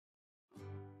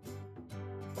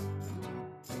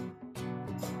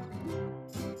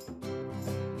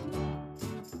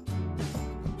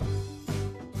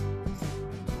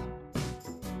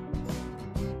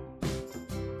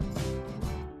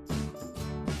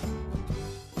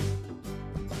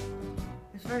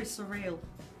very surreal.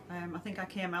 I think I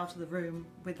came out of the room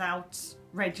without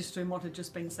registering what had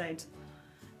just been said,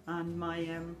 and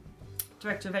my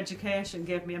Director of Education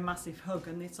gave me a massive hug,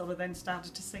 and it sort of then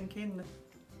started to sink in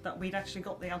that we'd actually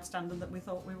got the outstanding that we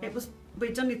thought we were.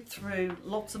 We'd done it through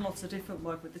lots and lots of different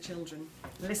work with the children,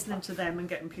 listening to them and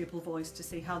getting pupil voice to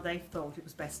see how they thought it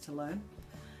was best to learn.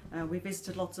 We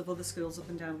visited lots of other schools up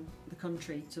and down the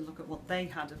country to look at what they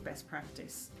had of best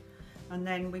practice. And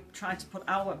then we tried to put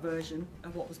our version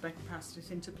of what was best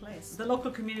practice into place. The local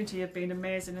community have been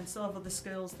amazing, and so have other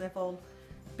schools. They've all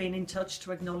been in touch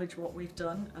to acknowledge what we've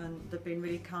done, and they've been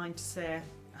really kind to say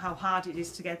how hard it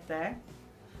is to get there,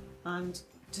 and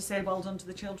to say well done to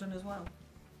the children as well.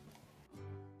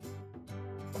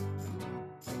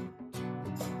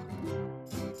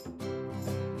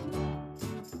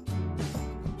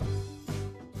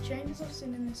 Changes I've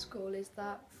seen in the school is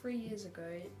that 3 years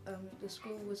ago the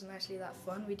school wasn't actually that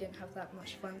fun. We didn't have that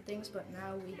much fun things, but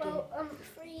now we do. Well,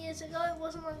 3 years ago it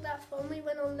wasn't like that fun. We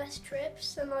went on less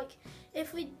trips, and like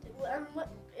if we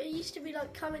it used to be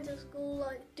like come into school,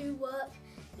 like do work.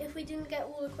 If we didn't get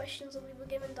all the questions that we were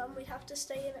given done, we'd have to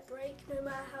stay in at break, no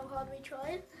matter how hard we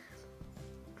tried.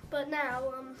 But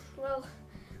now, well,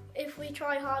 if we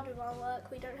try hard with our work,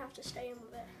 we don't have to stay in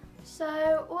with it.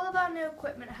 So all of our new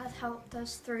equipment has helped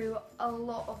us through a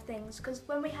lot of things, because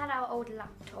when we had our old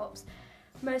laptops,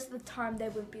 most of the time they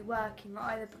wouldn't be working,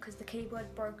 either because the keyboard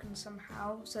had broken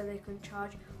somehow so they couldn't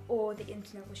charge, or the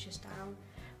internet was just down.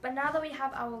 But now that we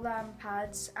have our learn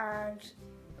pads and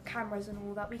cameras and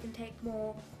all that, we can take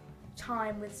more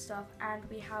time with stuff, and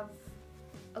we have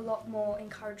a lot more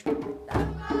encouragement with that.